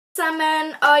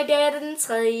Sammen, og i dag er det den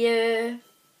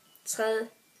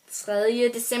 3.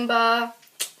 december.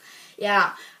 Ja,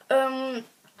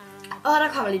 og der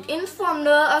kommer lidt info om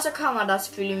noget, og så kommer der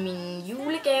selvfølgelig min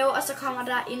julegave, og så kommer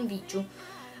der en video.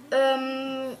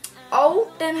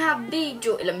 Og den her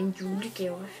video, eller min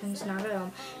julegave, hvad fanden snakker jeg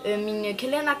om? Min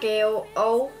kalendergave,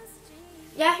 og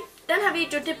ja, den her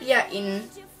video, det bliver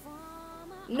en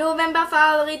november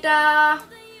favoritter.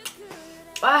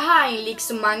 Og jeg har egentlig ikke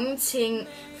så mange ting,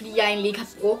 fordi jeg egentlig ikke har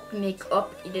brugt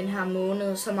make-up i den her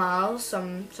måned så meget,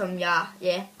 som jeg,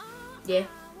 Jeg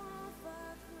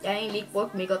har egentlig ikke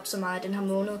brugt make-up så meget i den her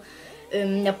måned.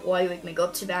 Jeg bruger jo ikke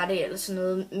make-up til hverdag eller sådan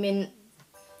noget, men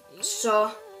så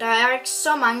der er ikke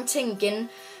så mange ting igen.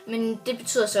 Men det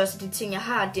betyder så også, at de ting, jeg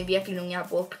har, det er virkelig nogle, jeg har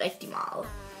brugt rigtig meget.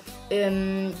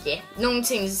 Nogle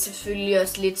ting er selvfølgelig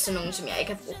også lidt sådan nogle, som jeg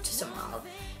ikke har brugt til så meget.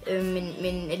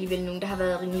 Men alligevel nogle, der har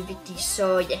været rimelig vigtige,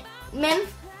 så ja. Men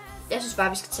jeg synes bare,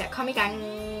 vi skal til at komme i gang.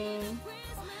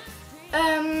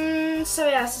 Så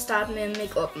vil jeg altså starte med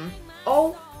make-up'en.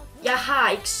 Og jeg har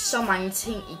ikke så mange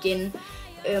ting igen.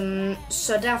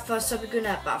 Så derfor så begynder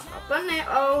jeg bare fra bunden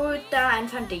af, og der er en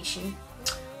foundation.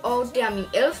 Og det er min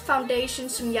e.l.f. foundation,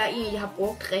 som jeg egentlig har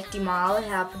brugt rigtig meget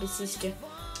her på det sidste.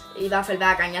 I hvert fald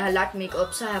hver gang jeg har lagt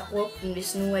make-up, så har jeg brugt den,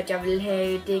 hvis nu at jeg vil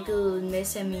have dækket en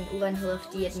masse af mine urenheder,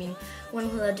 fordi at mine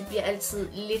urenheder, det bliver altid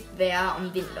lidt værre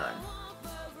om vinteren.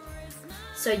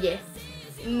 Så ja,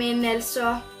 men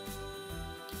altså,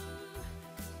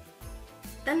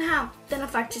 den her, den er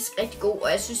faktisk rigtig god,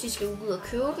 og jeg synes, I skal ud og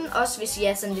købe den. Også hvis I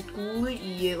er sådan lidt gule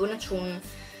i undertonen,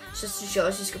 så synes jeg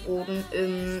også, I skal bruge den,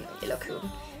 eller købe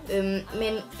den.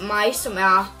 Men mig, som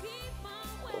er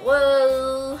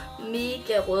rød,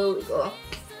 mega rød, ikke?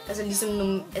 Altså ligesom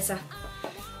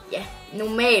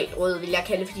normal rød vil jeg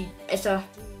kalde det, fordi altså,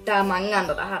 der er mange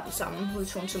andre, der har den samme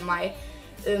hudtone som mig.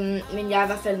 Men jeg er i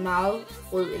hvert fald meget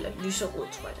rød, eller lyserød,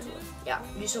 tror jeg det hedder. Ja,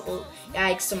 lyserød. Jeg er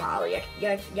ikke så meget,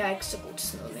 jeg er ikke så god til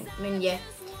sådan noget, men ja.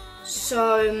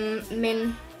 Så,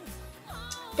 men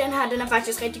den her, den er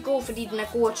faktisk rigtig god, fordi den er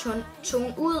god at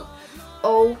tone ud.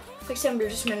 Og for eksempel,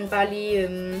 hvis man bare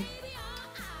lige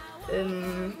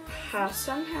har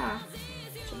sådan her,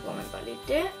 så bruger man bare lidt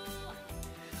det.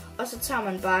 Og så tager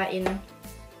man bare en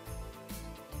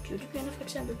beauty blender for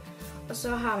eksempel. Og så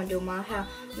har man det jo meget her.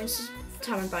 Men så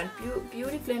tager man bare en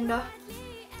beauty blender.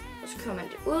 Og så kører man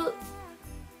det ud.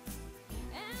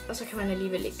 Og så kan man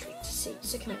alligevel ikke rigtig se.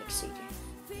 Så kan man ikke se det.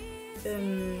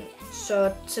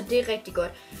 Så det er rigtig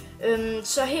godt.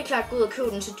 Så helt klart gå ud og købe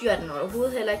den, så dyr er den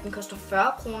overhovedet heller ikke. Den koster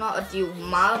 40 kroner, og det er jo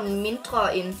meget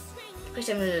mindre end for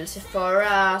eksempel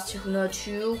Sephora til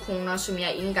 120 kroner, som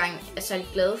jeg ikke engang er særlig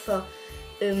glad for.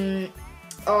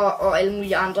 Og alle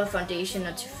mulige andre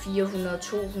foundationer til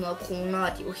 400-200 kroner,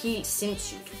 og det er jo helt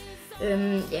sindssygt.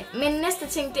 Men næste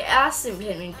ting, det er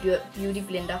simpelthen min beauty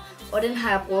blender, og den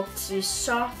har jeg brugt til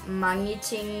så mange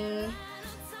ting.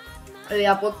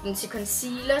 Jeg har brugt den til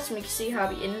concealer, som I kan se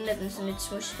heroppe i enden af den, sådan lidt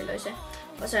smush, halløjsa.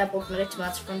 Og så har jeg brugt den rigtig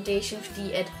meget til foundation,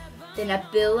 fordi at den er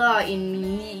bedre end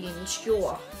min Nilens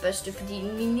jordbørste, fordi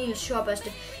min Nilens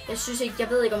jordbørste, jeg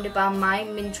ved ikke om det er bare mig,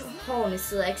 men hårene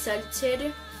sidder ikke særlig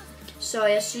tætte. Så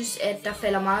jeg synes, at der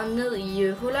falder meget ned i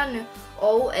hullerne,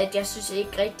 og at jeg synes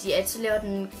ikke rigtigt, at så laver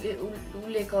den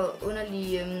ulækre,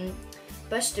 underlige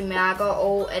børstemærker,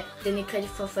 og at den ikke rigtig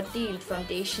får fordelt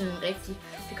foundationen rigtigt.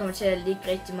 Det kommer til at ligge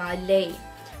rigtig meget lag.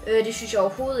 Det synes jeg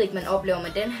overhovedet ikke, man oplever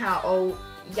med den her, og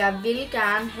jeg vil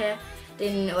gerne have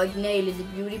den originale The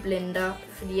Beauty Blender,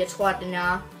 fordi jeg tror, at den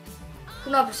er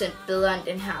 100% bedre end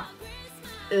den her.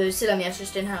 Selvom jeg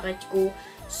synes, den her er rigtig god,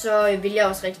 så vil jeg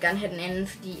også rigtig gerne have den anden,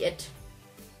 fordi at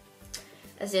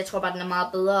altså jeg tror bare, den er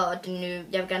meget bedre, og den,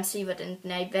 jeg vil gerne se, hvordan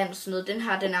den er i vand og sådan noget. Den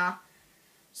her, den er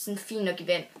sådan fin nok i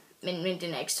vand, men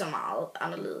den er ikke så meget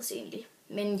anderledes egentlig.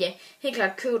 Men ja, helt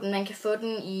klart køb den. Man kan få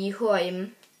den i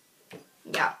H&M.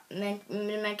 Ja,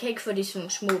 men man kan ikke få det i sådan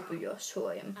små byer hos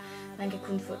H&M. Man kan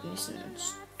kun få den i sådan en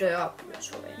større byer hos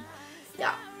H&M. Ja.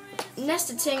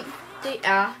 Næste ting, det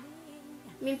er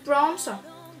min bronzer.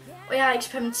 Og jeg har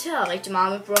eksperimenteret rigtig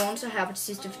meget med bronzer her på det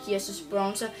sidste, fordi jeg synes,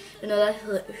 bronzer er noget,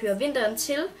 der hører vinteren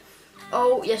til.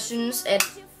 Og jeg synes, at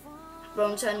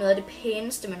bronzer er noget af det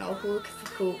pæneste, man overhovedet kan få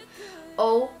på.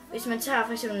 Og hvis man tager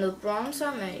for eksempel noget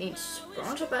bronzer med ens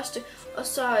bronzerbørste, og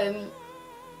så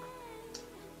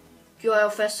gjorde jeg jo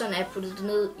først sådan, at jeg puttede det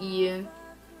ned i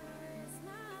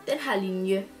den her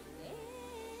linje.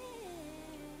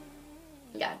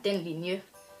 Ja, den linje.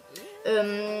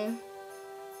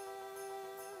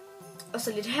 Og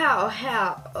så lidt her og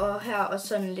her og her og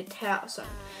sådan lidt her og sådan.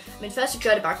 Men først så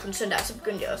gjorde det bare kun sådan der, så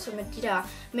begyndte jeg også med de der.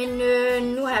 Men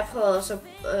nu har jeg prøvet så,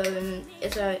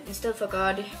 altså i stedet for at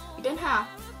gøre det i den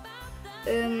her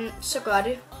så gør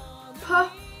det på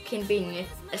kindbenene,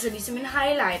 altså ligesom en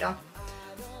highlighter.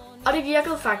 Og det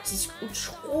virkede faktisk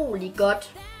utrolig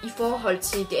godt i forhold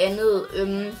til det andet.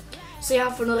 Så jeg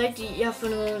har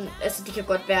fundet, altså det kan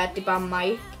godt være, at det er bare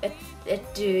mig,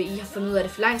 at I har fundet ud af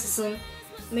det for lang tid siden.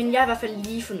 Men jeg har i hvert fald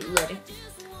lige fundet ud af det.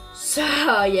 Så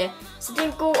ja, så det er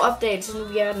en god opdagelse, nu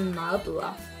virker den meget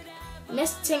bedre.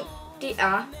 Næste ting, det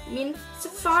er min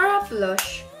Sephora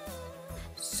blush,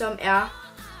 som er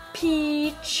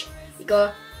Peach.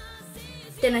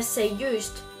 Den er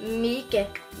seriøst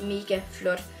mega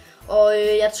flot. Og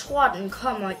jeg tror, den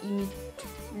kommer i mit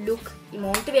look i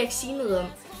morgen. Det vil jeg ikke sige noget om.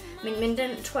 Men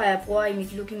den tror jeg bruger i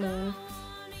mit look i morgen.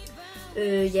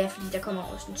 Ja, fordi der kommer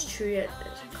også en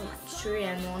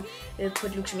tutorial i morgen på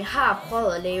et look, som jeg har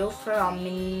prøvet at lave før.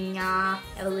 Men ja,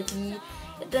 jeg ved ikke lige.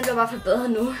 Den bliver i hvert fald bedre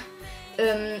nu.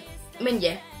 Men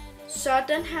ja, så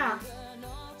den her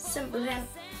simpelthen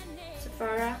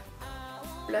Sephora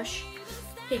blush.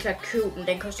 Helt klart køb den.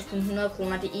 Den koster kun 100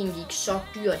 kroner. Det er egentlig ikke så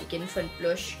dyrt igen for en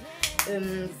blush.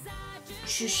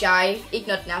 Synes jeg. Ikke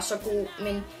når den er så god,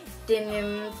 men den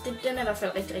er i hvert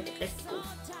fald rigtig god.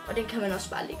 Og den kan man også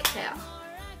bare lægge her.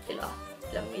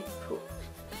 Eller midt på.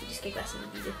 Det skal ikke være sådan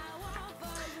lille.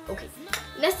 Okay.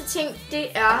 Næste ting,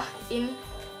 det er en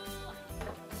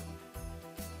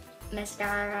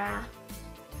mascara.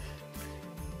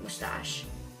 Mustache.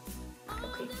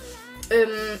 Okay.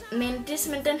 Men det er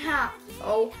simpelthen den her,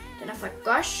 og den er fra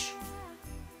Gush.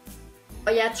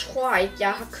 Og jeg tror ikke,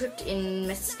 jeg har købt en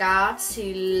mascara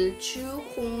til 20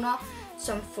 kroner,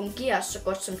 som fungerer så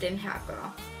godt som den her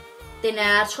gør. Den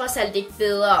er trods alt ikke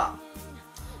bedre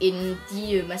end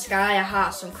de mascara, jeg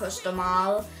har, som koster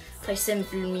meget. For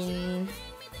eksempel min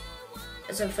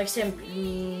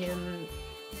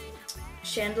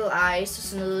Chandel Eyes og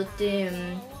sådan noget.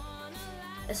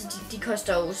 De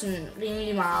koster jo sådan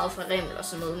rimelig meget fra Rimmel og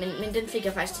sådan noget, men den fik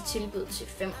jeg faktisk til tilbud til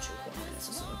 25 kroner.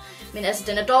 Altså sådan. Men altså,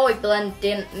 den er dog ikke bedre end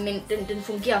den, men den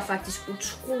fungerer faktisk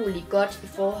utrolig godt i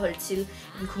forhold til,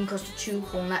 at den kun koster 20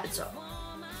 kroner. Altså,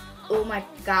 oh my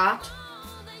god.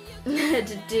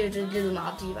 det lyder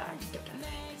meget divagtigt.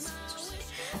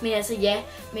 Men altså ja,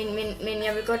 men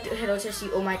jeg vil godt have lov til at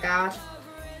sige oh my god.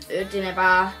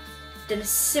 Den er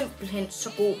simpelthen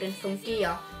så god, den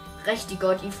fungerer rigtig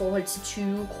godt i forhold til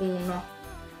 20 kroner.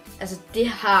 Altså det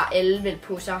har alle vel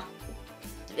på sig.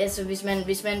 Altså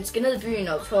hvis man skal ned i byen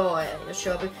og for at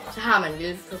shoppe, så har man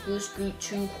vel for guds skyld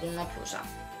 20 kroner på sig.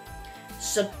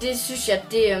 Så det synes jeg,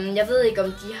 jeg ved ikke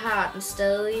om de har den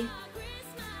stadig.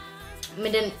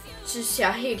 Men den synes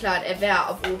jeg helt klart er værd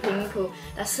at bruge penge på.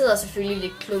 Der sidder selvfølgelig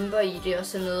lidt klumper i det og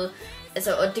sådan noget.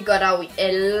 Altså, og det gør der jo i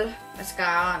alle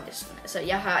mascaraer næsten. Altså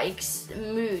jeg har ikke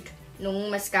mødt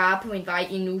nogen mascara på min vej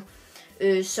endnu,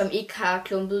 som ikke har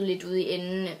klumpet lidt ude i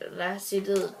enden, eller der har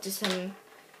siddet det som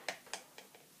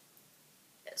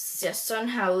ser sådan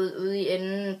her ud ude i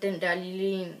enden, den der lille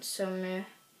en,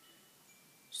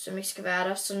 som ikke skal være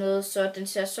der, sådan noget, så den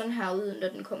ser sådan her ud, når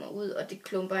den kommer ud, og det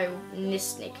klumper jo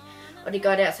næsten ikke, og det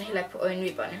gør det altså heller ikke på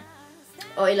øjenvipperne,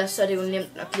 og ellers så er det jo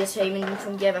nemt nok lige at tage, men den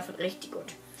fungerer i hvert fald rigtig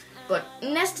godt. Godt.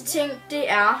 Næste ting, det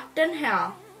er den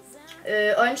her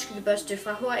øjenskyggebørste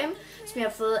fra H&M, som jeg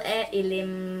har fået af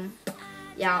LM.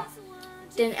 Ja,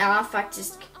 den er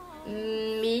faktisk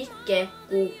mega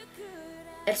god.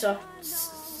 Altså,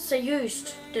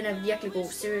 seriøst, den er virkelig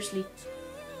god. Seriously,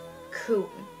 køb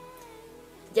den.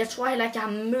 Jeg tror heller ikke, jeg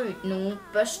har mødt nogen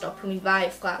børster på min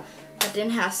vej fra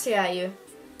den her serie,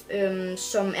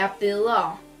 som er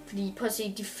bedre. Fordi, prøv at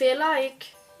se, de fælder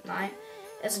ikke. Nej,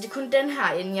 altså det er kun den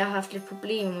her ende, jeg har haft lidt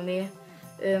problemer med.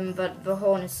 Hvor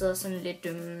hårene sidder sådan lidt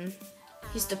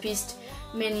hist og pist.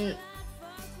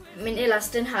 Men ellers,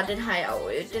 den har jeg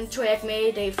jo, den tog jeg ikke med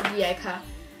i dag, fordi jeg ikke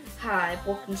har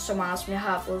brugt den så meget, som jeg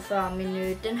har brugt før.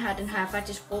 Men den har jeg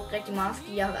faktisk brugt rigtig meget,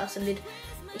 fordi jeg har været sådan lidt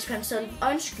eksperimenteret lidt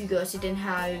øjenskygge også i den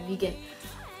her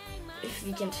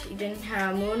weekend i den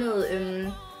her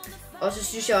måned. Og så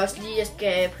synes jeg også lige, at jeg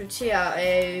skal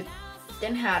prioritere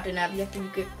den her, den er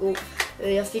virkelig god.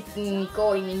 Jeg fik den i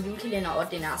går i min julekalender,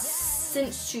 og den er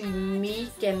sindssygt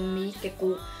mega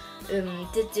god.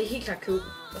 Det er helt klart køb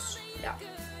også,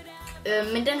 ja.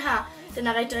 Men den her, den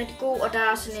er rigtig god, og der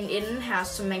er sådan en ende her,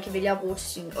 som man kan vælge at bruge til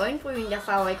sine øjenbryn. Jeg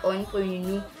farver ikke øjenbryn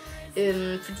endnu,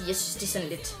 fordi jeg synes, det er sådan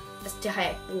lidt, altså det har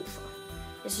jeg ikke brug for.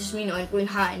 Jeg synes, mine øjenbryn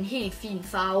har en helt fin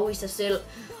farve i sig selv,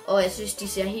 og jeg synes, de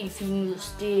ser helt fine ud,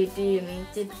 så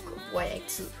det bruger jeg ikke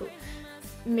tid på.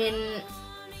 Men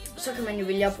så kan man jo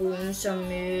vælge at bruge den som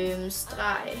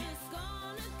streg,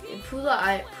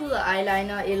 puder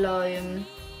eyeliner eller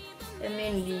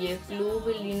almindelig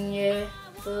globelinje,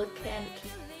 fodkant.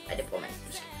 Ej, det bruger man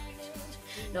måske.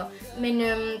 Nå, men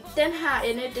den her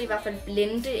ende, det er i hvert fald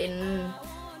blendeenden,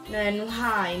 når jeg nu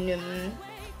har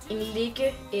en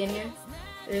liggeende,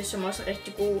 som også er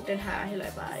rigtig god. Den her heller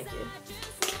jeg bare ikke.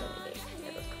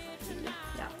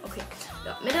 Ja, okay.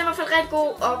 Nå, men den er i hvert fald rigtig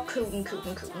god, og køb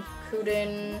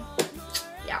den.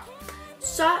 Ja.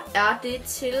 Så er det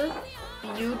til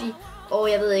beauty.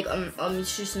 Og jeg ved ikke, om I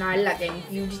synes neglelak er en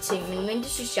beauty-ting, men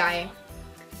det synes jeg.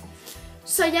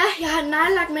 Så ja, jeg har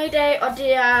neglelak med i dag, og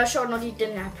det er sjovt, når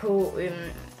den er på.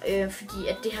 Fordi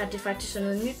at det her, det er faktisk sådan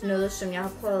noget nyt noget, som jeg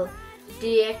har prøvet.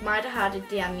 Det er ikke mig, der har det.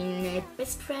 Det er min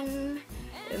best friend,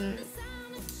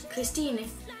 Christine,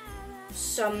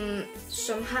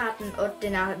 som har den, og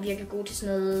den er virkelig god til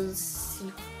sådan noget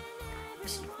silikon.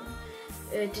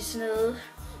 Det er sådan noget,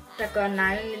 der gør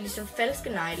neglene ligesom falske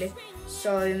negle.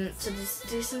 Så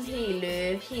det er sådan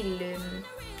helt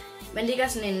man lægger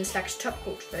sådan en slags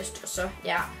topcoat først, og så,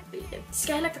 ja, det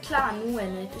skal jeg heller ikke forklare nu,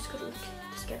 Anne, det skal du ikke.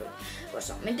 Og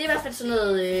så. Men det er i hvert fald sådan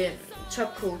noget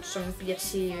topcoat, som bliver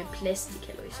til plastik,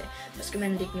 eller hvad. Så skal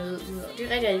man lægge noget ud, og det er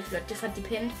rigtig, rigtig flot. Det er fra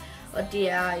Depend, og det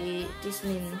er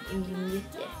sådan en linje,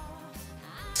 ja,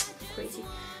 crazy.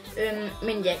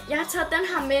 Men ja, jeg har taget den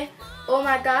her med, oh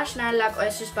my gosh, neglelak, og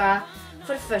jeg synes bare,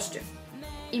 for det første,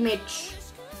 image,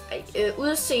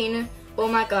 udseende, oh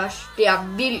my gosh, det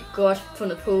er vildt godt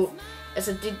fundet på.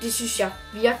 Altså det synes jeg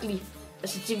virkelig,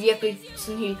 altså det er virkelig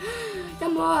sådan helt, jeg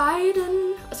må eje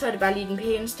den. Og så er det bare lige den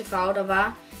pæneste farve, der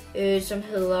var, som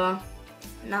hedder,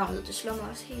 navnet, det slår mig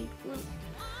også helt ud.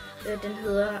 Den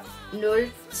hedder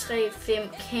 035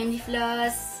 Candy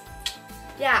Floss.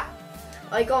 Ja,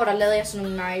 og i går der lavede jeg sådan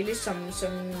nogle negle,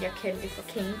 som jeg kaldte for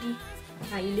candy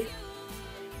negle.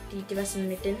 Det var sådan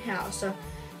med den her, og så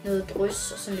noget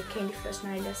drys, og sådan lidt candy floss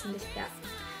negle, og sådan lidt her.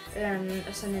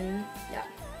 Og sådan en, ja.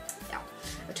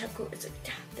 Og topcoat, altså,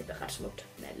 ja, det bliver ret smukt,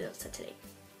 når jeg lavede sig til dag.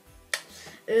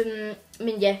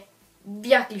 Men ja,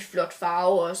 virkelig flot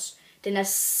farve også. Den er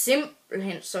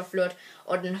simpelthen så flot,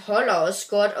 og den holder også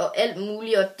godt, og alt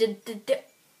muligt, og det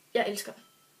jeg elsker den.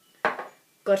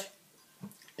 Godt.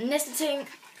 Næste ting,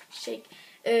 shake,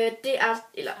 det er,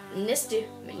 eller næste,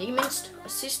 men ikke mindst,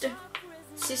 og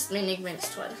sidst, men ikke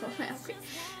mindst, tror jeg det var. Okay.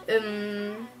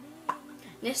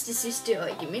 Næste, sidste og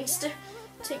ikke mindste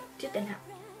ting, det er den her.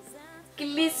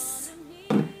 Gliss.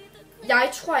 Jeg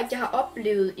tror ikke, jeg har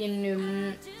oplevet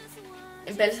en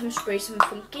balsamspray, som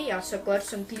fungerer så godt,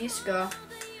 som Gliss gør.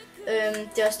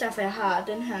 Det er også derfor, jeg har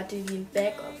den her. Det er lige en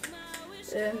backup.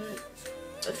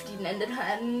 Fordi den anden, den har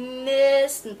jeg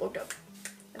næsten brugt op.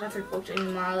 Jeg har i hvert fald brugt rigtig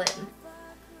meget af den.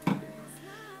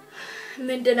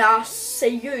 Men den er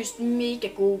seriøst mega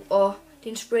god, og det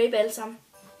er en spraybalsam.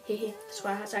 Hehe, det tror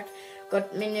jeg har sagt.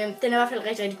 Godt, men den er i hvert fald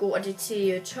rigtig, rigtig god, og det er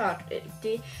til tørt.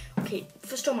 Okay,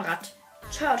 forstå mig ret.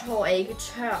 Tørt hår er ikke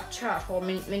tørt hår,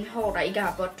 men hår, der ikke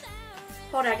er vådt.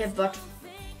 Hår, der ikke er vådt,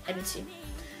 er den til.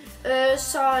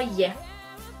 Så ja.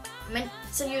 Men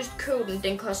seriøst, køb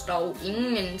den koster jo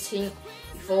ingenting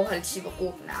i forhold til, hvor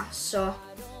god den er. Så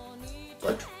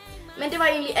godt. Men det var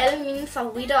egentlig alle mine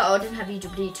favoritter, og den her video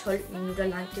blev 12 minutter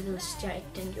lang. Det ved jeg ikke,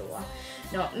 den gjorde.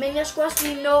 Nå, men jeg skulle også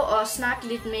lige nå at snakke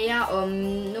lidt mere om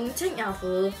nogle ting, jeg har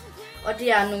fået. Og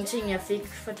det er nogle ting, jeg fik,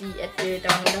 fordi at der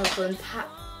var nogen, der havde fået en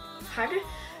pakke.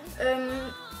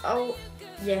 Og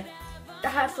ja, der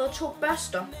har jeg fået 2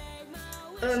 børster.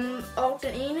 Og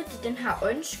den ene, det er den her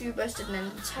øjenskybørste. Den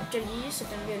anden tabte jeg lige, så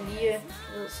den vil jeg lige,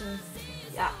 sådan,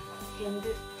 ja, hente.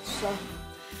 Så.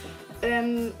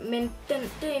 Men det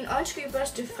er en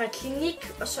øjenskybørste fra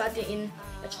Klinik, og så er det en,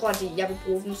 jeg tror, jeg vil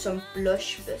bruge den som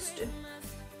blushbørste.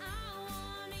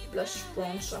 Blush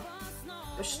bronzer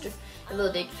børste. Jeg ved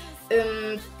det ikke.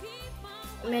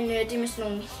 Men det er med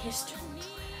sådan nogle heste.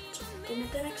 Den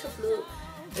er ikke så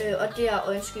blød. Og det er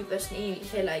øjenskybørsten egentlig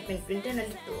heller ikke, men den er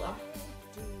lidt bedre.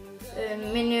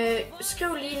 Men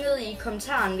skriv lige ned i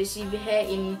kommentaren, hvis I vil have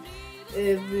en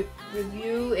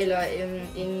review eller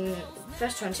en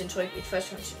førstehåndsindtryk. Et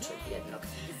førstehåndsindtryk bliver det nok.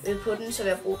 På den, så vil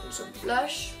jeg bruge den som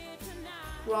blush,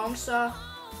 bronzer,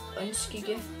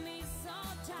 øjenskygge.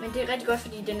 Men det er rigtig godt,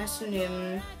 fordi den er sådan,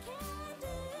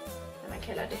 hvad man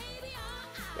kalder det.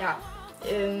 Ja,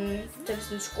 den er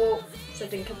sådan skrå, så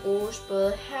den kan bruges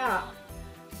både her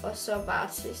og så bare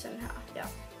til sådan her. Ja.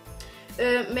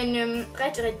 Men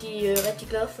rigtig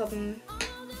glad for dem.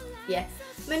 Ja.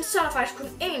 Men så er der faktisk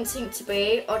kun én ting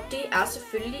tilbage, og det er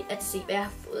selvfølgelig at se, hvad jeg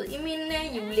har fået i mine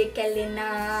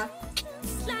julekalender.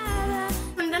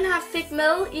 Men den her fik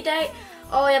med i dag,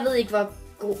 og jeg ved ikke, hvor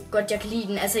godt jeg kan lide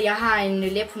den. Altså, jeg har en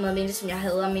læbpomade, som jeg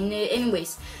hader, men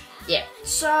anyways. Ja, yeah.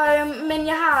 Så, men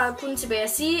jeg har kun tilbage at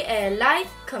sige, at like,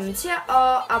 kommenter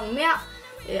og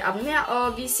abonner,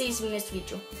 og vi ses i min næste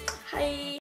video. Hej!